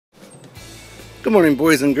Good morning,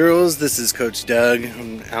 boys and girls. This is Coach Doug.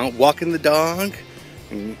 I'm out walking the dog.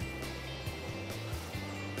 And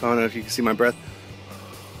I don't know if you can see my breath,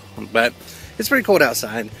 but it's pretty cold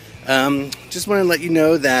outside. Just want to let you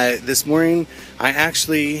know that this morning I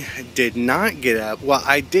actually did not get up. Well,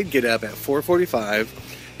 I did get up at 4:45,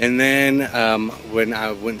 and then when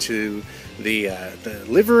I went to the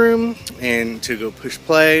living room and to go push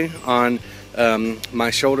play on my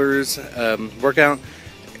shoulders workout,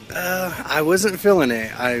 I wasn't feeling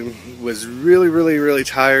it. I was really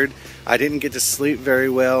tired. I didn't get to sleep very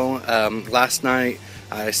well last night.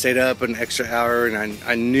 I stayed up an extra hour, and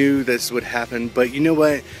I knew this would happen. But you know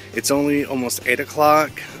what? It's only almost 8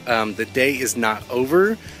 o'clock. The day is not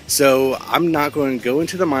over, so I'm not going to go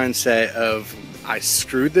into the mindset of I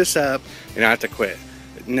screwed this up and I have to quit.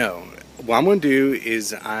 No. What I'm going to do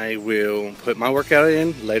is I will put my workout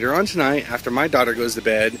in later on tonight after my daughter goes to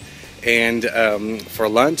bed. And for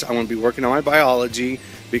lunch, I'm going to be working on my biology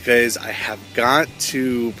because I have got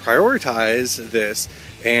to prioritize this.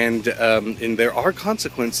 And there are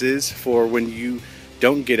consequences for when you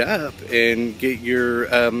don't get up and get your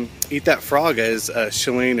eat that frog, as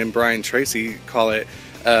Shalene and Brian Tracy call it.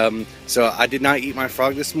 So I did not eat my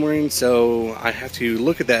frog this morning, so I have to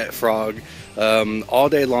look at that frog all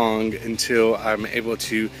day long until I'm able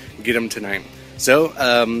to get him tonight. So,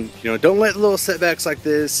 don't let little setbacks like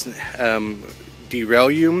this derail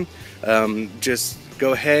you. Just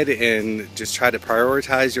go ahead and just try to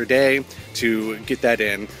prioritize your day to get that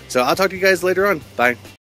in. So I'll talk to you guys later on. Bye.